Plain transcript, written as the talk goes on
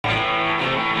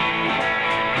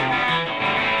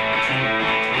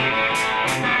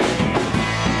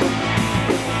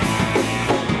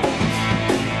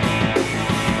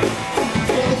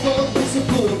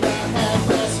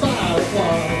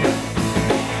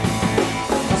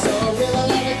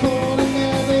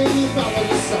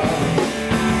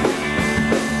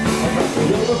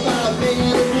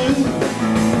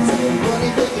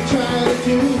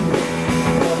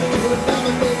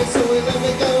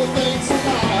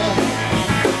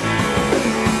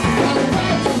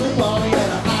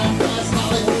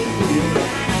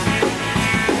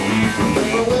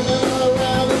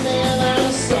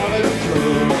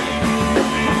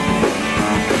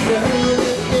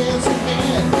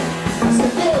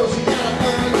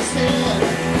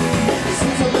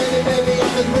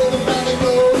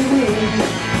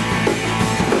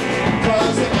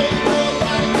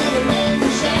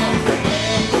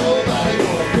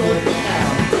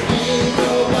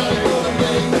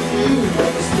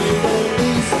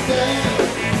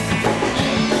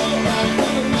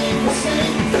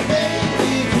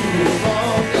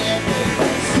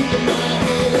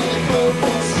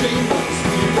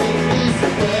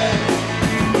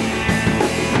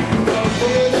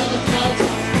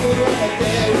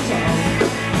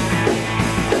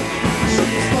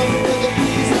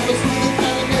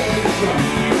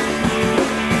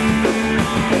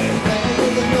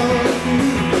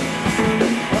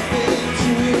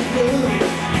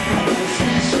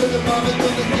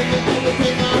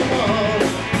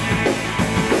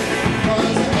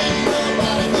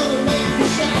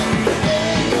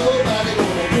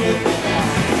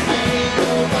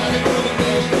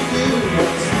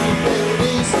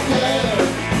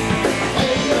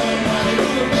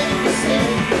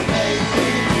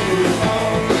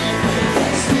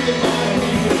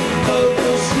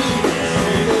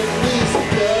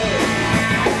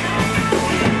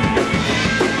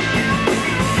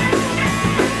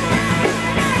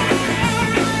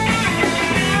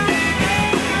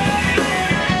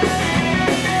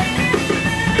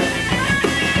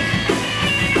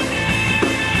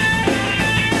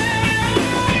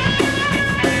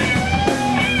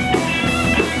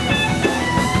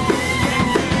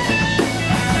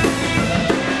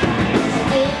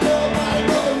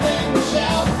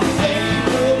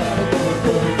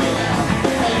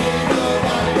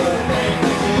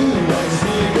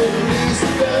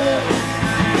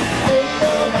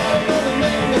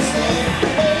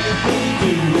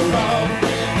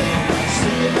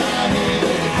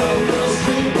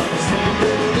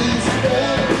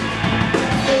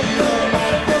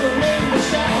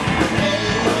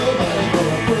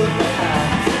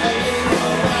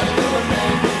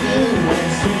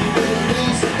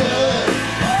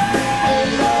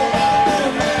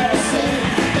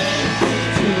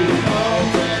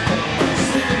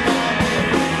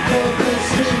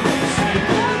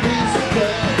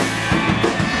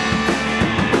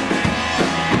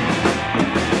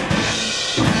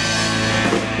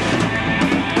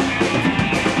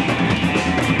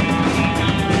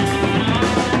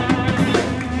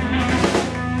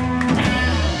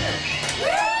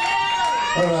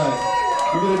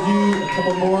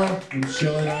And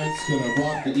Shelly Knight's gonna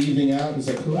rock the evening out. Is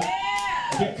that cool?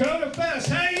 Dakota Fest,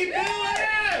 how you doing?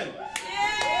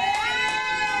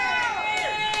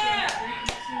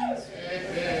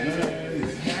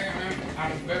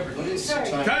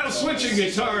 Kind of switching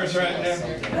guitars right now.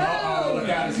 Uh-oh, look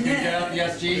out, it's gonna get out the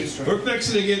SG. We're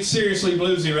fixing to get seriously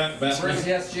bluesy right about now. Where's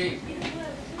the SG?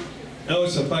 Oh,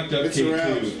 it's a fucked up key too.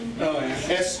 Oh, yeah.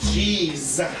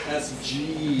 SGs.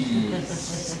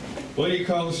 SGs. What do you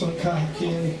call this one? Cotton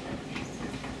candy?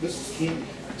 This is candy.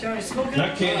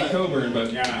 Not candy Coburn,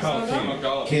 but cotton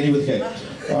candy. Candy with cake.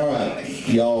 All right,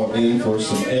 y'all are in for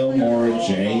some Elmore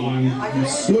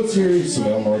James. Let's hear some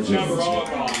Elmore James.